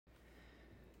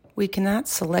We cannot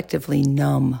selectively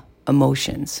numb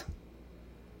emotions.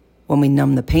 When we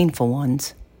numb the painful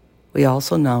ones, we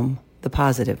also numb the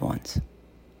positive ones.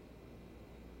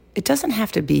 It doesn't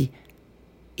have to be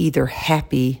either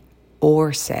happy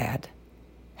or sad,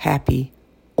 happy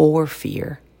or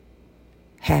fear,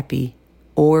 happy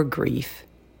or grief,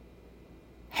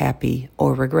 happy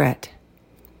or regret.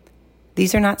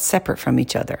 These are not separate from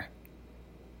each other.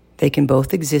 They can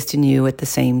both exist in you at the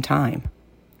same time.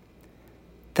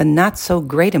 The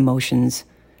not-so-great emotions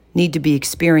need to be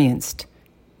experienced,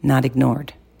 not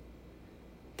ignored.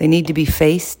 They need to be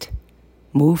faced,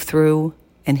 moved through,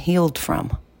 and healed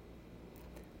from.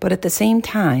 But at the same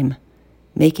time,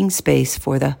 making space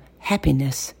for the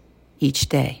happiness each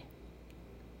day.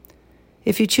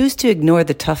 If you choose to ignore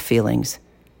the tough feelings,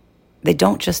 they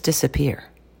don't just disappear.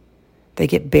 They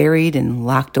get buried and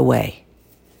locked away.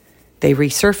 They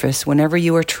resurface whenever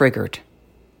you are triggered.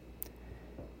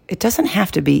 It doesn't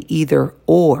have to be either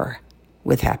or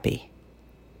with happy.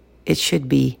 It should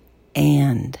be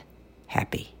and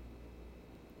happy.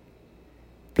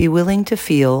 Be willing to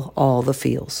feel all the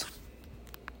feels.